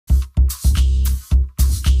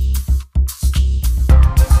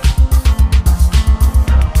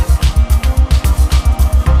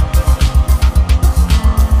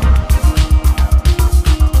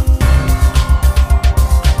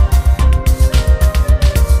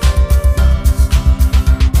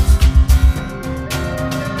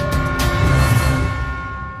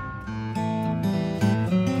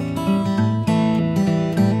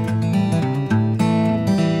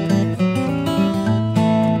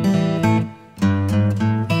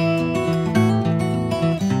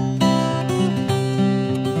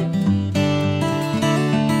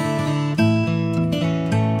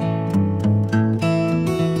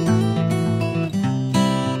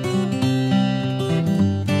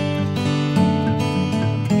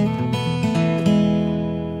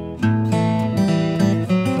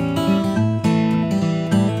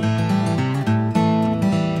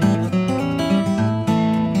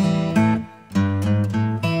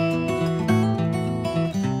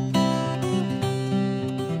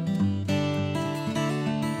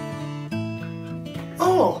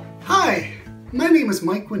is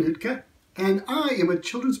Mike Wohnoutka, and I am a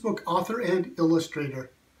children's book author and illustrator.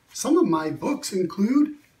 Some of my books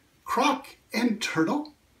include Croc and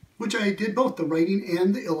Turtle, which I did both the writing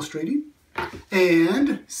and the illustrating,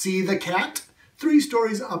 and See the Cat, 3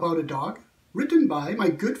 stories about a dog, written by my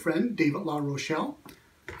good friend David LaRochelle,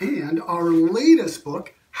 and our latest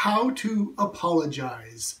book, How to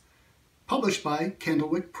Apologize, published by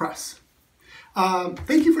Candlewick Press.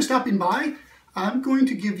 Thank you for stopping by. I'm going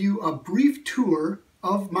to give you a brief tour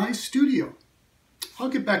of my studio. I'll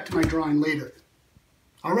get back to my drawing later.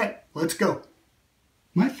 All right, let's go.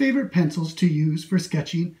 My favorite pencils to use for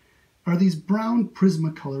sketching are these brown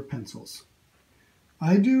Prismacolor pencils.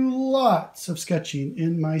 I do lots of sketching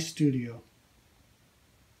in my studio.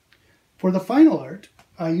 For the final art,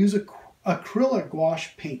 I use acrylic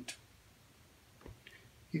gouache paint.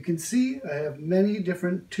 You can see I have many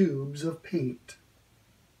different tubes of paint.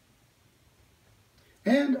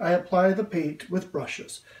 And I apply the paint with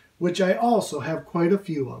brushes, which I also have quite a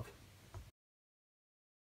few of.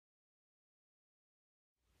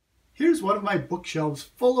 Here's one of my bookshelves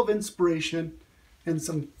full of inspiration and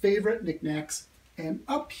some favorite knickknacks. And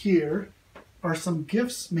up here are some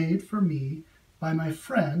gifts made for me by my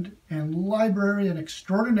friend and librarian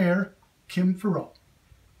extraordinaire, Kim Farrell.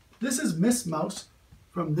 This is Miss Mouse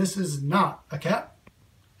from This Is Not a Cat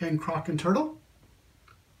and Croc and Turtle.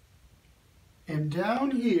 And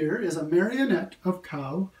down here is a marionette of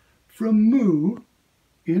Cow from Moo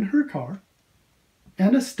in her car,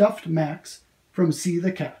 and a stuffed Max from See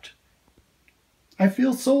the Cat. I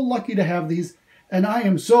feel so lucky to have these, and I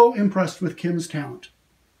am so impressed with Kim's talent.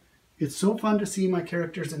 It's so fun to see my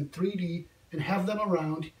characters in 3D and have them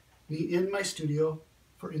around me in my studio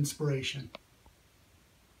for inspiration.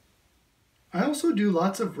 I also do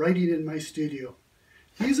lots of writing in my studio.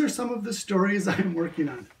 These are some of the stories I am working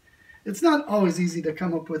on. It's not always easy to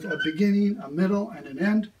come up with a beginning, a middle, and an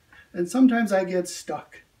end, and sometimes I get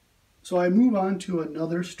stuck. So I move on to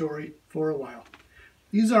another story for a while.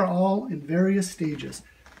 These are all in various stages.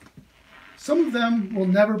 Some of them will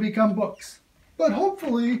never become books, but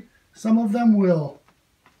hopefully some of them will.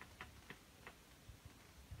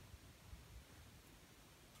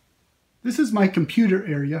 This is my computer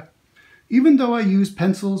area. Even though I use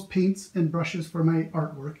pencils, paints, and brushes for my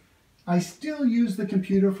artwork, I still use the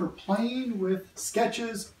computer for playing with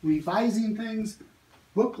sketches, revising things,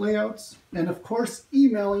 book layouts, and of course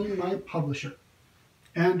emailing my publisher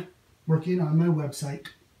and working on my website.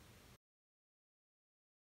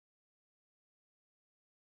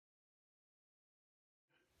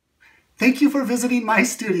 Thank you for visiting my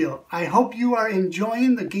studio. I hope you are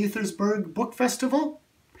enjoying the Gaithersburg Book Festival.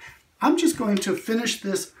 I'm just going to finish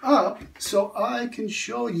this up so I can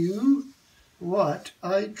show you what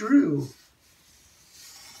I drew.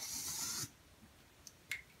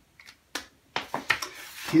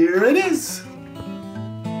 Here it is.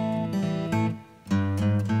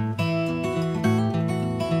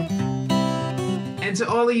 And to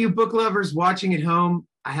all of you book lovers watching at home,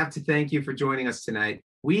 I have to thank you for joining us tonight.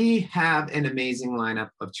 We have an amazing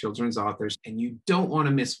lineup of children's authors, and you don't want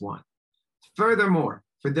to miss one. Furthermore,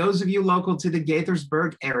 for those of you local to the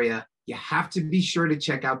Gaithersburg area, you have to be sure to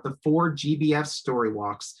check out the 4 GBF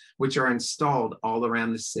STORYWALKs, which are installed all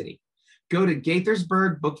around the city. Go to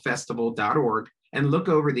GaithersburgBookFestival.org and look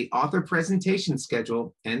over the author presentation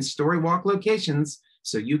schedule and STORYWALK locations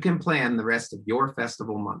so you can plan the rest of your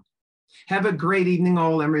festival month. Have a great evening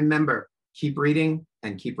all, and remember, keep reading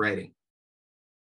and keep writing.